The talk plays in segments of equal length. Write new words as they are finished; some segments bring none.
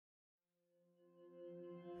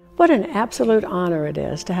What an absolute honor it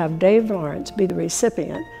is to have Dave Lawrence be the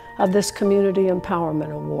recipient of this Community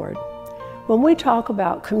Empowerment Award. When we talk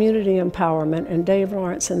about community empowerment and Dave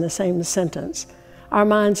Lawrence in the same sentence, our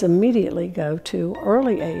minds immediately go to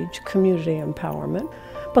early age community empowerment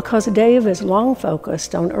because Dave is long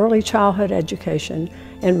focused on early childhood education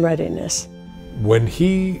and readiness. When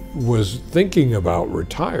he was thinking about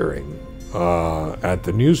retiring at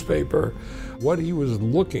the newspaper, what he was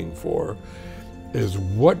looking for is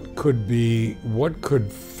what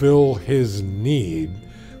could fill his need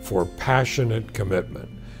for passionate commitment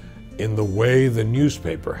in the way the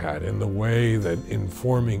newspaper had, in the way that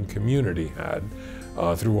informing community had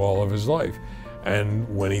through all of his life.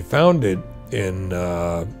 And when he found it in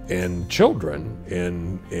children,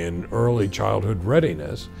 in early childhood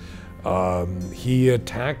readiness, he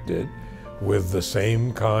attacked it with the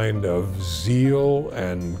same kind of zeal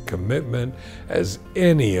and commitment as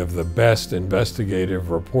any of the best investigative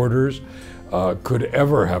reporters could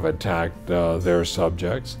ever have attacked their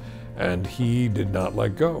subjects, and he did not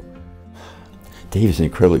let go. Dave is an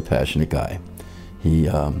incredibly passionate guy. He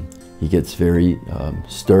gets very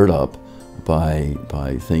stirred up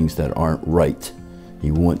by things that aren't right. He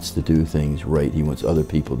wants to do things right. He wants other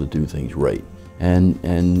people to do things right. And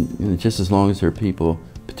you know, just as long as there are people,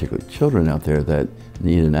 particularly children out there, that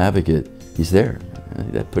need an advocate, he's there.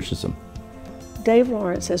 That pushes them. Dave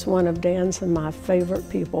Lawrence is one of Dan's and my favorite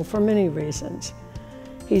people for many reasons.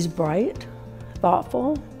 He's bright,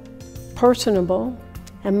 thoughtful, personable,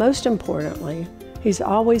 and most importantly, he's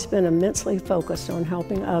always been immensely focused on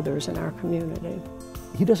helping others in our community.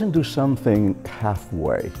 He doesn't do something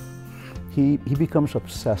halfway. He becomes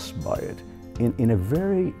obsessed by it in a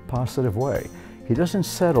very positive way. He doesn't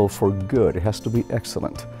settle for good, it has to be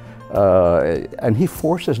excellent. And he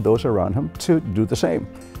forces those around him to do the same.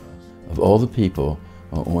 Of all the people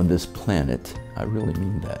on this planet, I really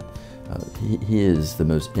mean that, he is the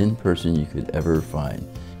most in-person you could ever find.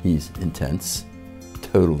 He's intense,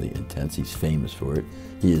 totally intense, he's famous for it.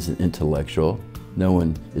 He is an intellectual, no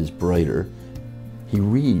one is brighter. He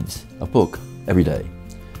reads a book every day.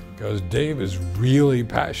 Because Dave is really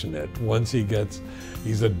passionate.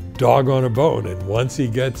 He's a dog on a bone, and once he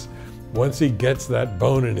gets that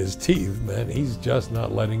bone in his teeth, man, he's just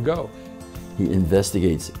not letting go. He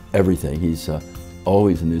investigates everything. He's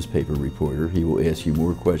always a newspaper reporter. He will ask you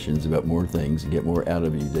more questions about more things and get more out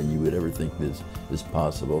of you than you would ever think is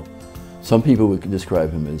possible. Some people would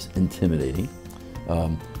describe him as intimidating.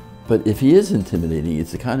 But if he is intimidating,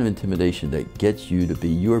 it's the kind of intimidation that gets you to be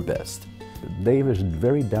your best. Dave is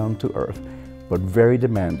very down to earth, but very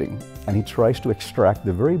demanding, and he tries to extract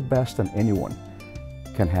the very best that anyone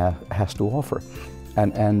has to offer.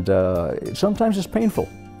 And sometimes it's painful.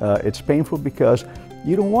 It's painful because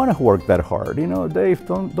you don't want to work that hard. You know, Dave,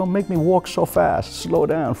 don't make me walk so fast. Slow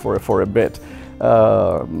down for a bit.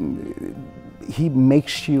 He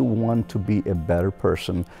makes you want to be a better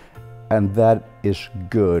person, and that is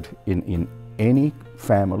good in any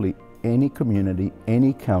family, any community,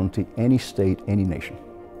 any county, any state, any nation.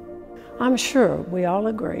 I'm sure we all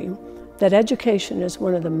agree that education is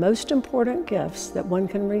one of the most important gifts that one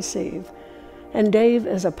can receive, and Dave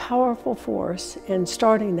is a powerful force in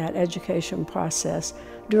starting that education process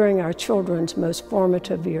during our children's most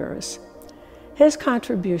formative years. His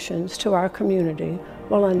contributions to our community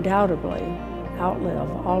will undoubtedly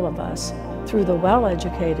outlive all of us through the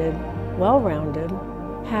well-educated, well-rounded,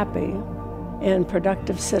 happy, and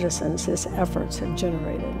productive citizens his efforts have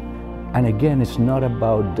generated. And again, it's not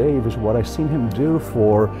about Dave, it's what I've seen him do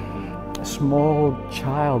for a small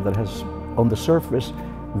child that has, on the surface,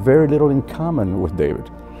 very little in common with David.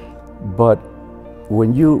 But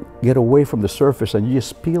when you get away from the surface and you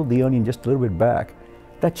just peel the onion just a little bit back,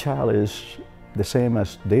 that child is the same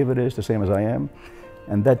as David is, the same as I am,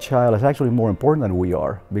 and that child is actually more important than we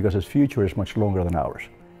are because his future is much longer than ours.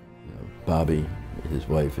 You know, Bobby, his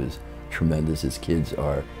wife, is tremendous. His kids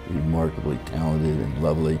are remarkably talented and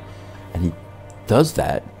lovely, and he does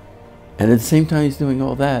that, and at the same time he's doing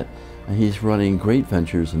all that, and he's running great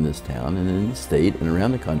ventures in this town and in the state and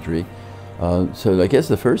around the country. So I guess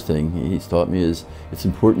the first thing he's taught me is it's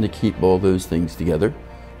important to keep all those things together,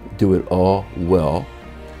 do it all well,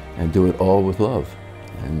 and do it all with love,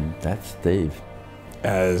 and that's Dave.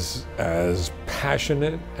 As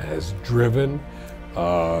passionate, as driven,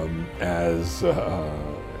 as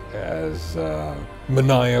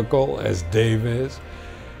maniacal as Dave is,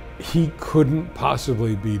 he couldn't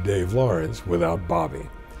possibly be Dave Lawrence without Bobby.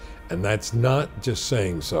 And that's not just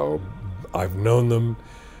saying so. I've known them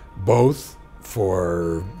both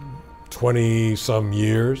for 20-some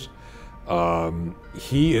years.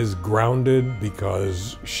 He is grounded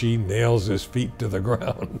because she nails his feet to the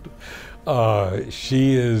ground.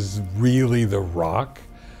 She is really the rock.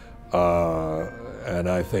 And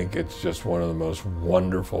I think it's just one of the most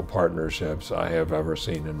wonderful partnerships I have ever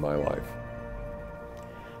seen in my life.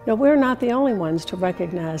 Now, we're not the only ones to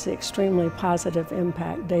recognize the extremely positive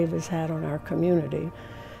impact Dave has had on our community,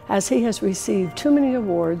 as he has received too many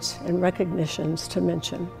awards and recognitions to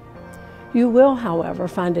mention. You will, however,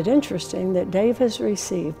 find it interesting that Dave has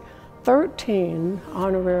received 13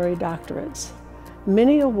 honorary doctorates,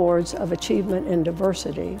 many awards of achievement in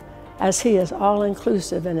diversity, as he is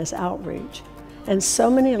all-inclusive in his outreach, and so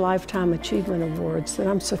many Lifetime Achievement Awards that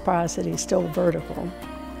I'm surprised that he's still vertical.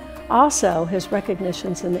 Also, his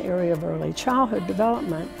recognitions in the area of early childhood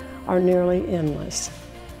development are nearly endless.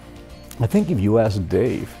 I think if you ask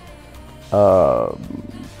Dave,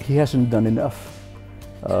 he hasn't done enough.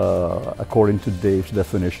 According to Dave's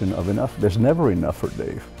definition of enough. There's never enough for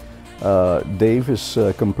Dave. Dave is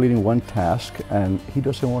completing one task and he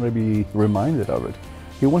doesn't want to be reminded of it.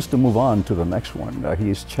 He wants to move on to the next one. He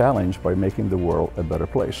is challenged by making the world a better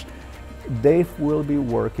place. Dave will be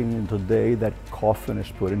working until the day that coffin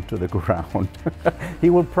is put into the ground.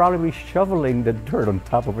 He will probably be shoveling the dirt on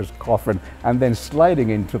top of his coffin and then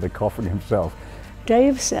sliding into the coffin himself.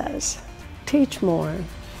 Dave says, teach more,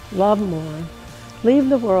 love more, leave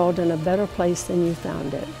the world in a better place than you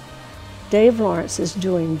found it. Dave Lawrence is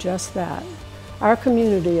doing just that. Our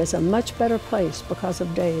community is a much better place because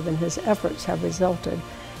of Dave, and his efforts have resulted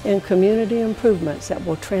in community improvements that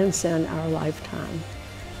will transcend our lifetime.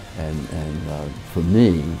 And for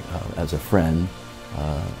me, as a friend,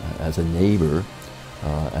 as a neighbor,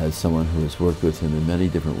 as someone who has worked with him in many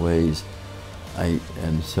different ways, I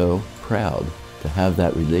am so proud to have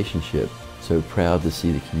that relationship, so proud to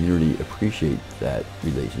see the community appreciate that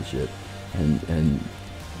relationship. And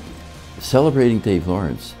celebrating Dave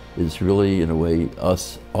Lawrence is really, in a way,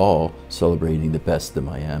 us all celebrating the best of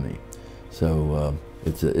Miami. So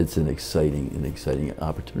it's an exciting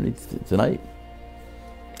opportunity tonight.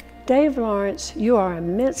 Dave Lawrence, you are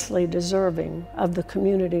immensely deserving of the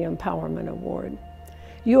Community Empowerment Award.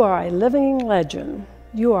 You are a living legend.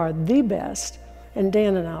 You are the best, and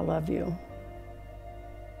Dan and I love you.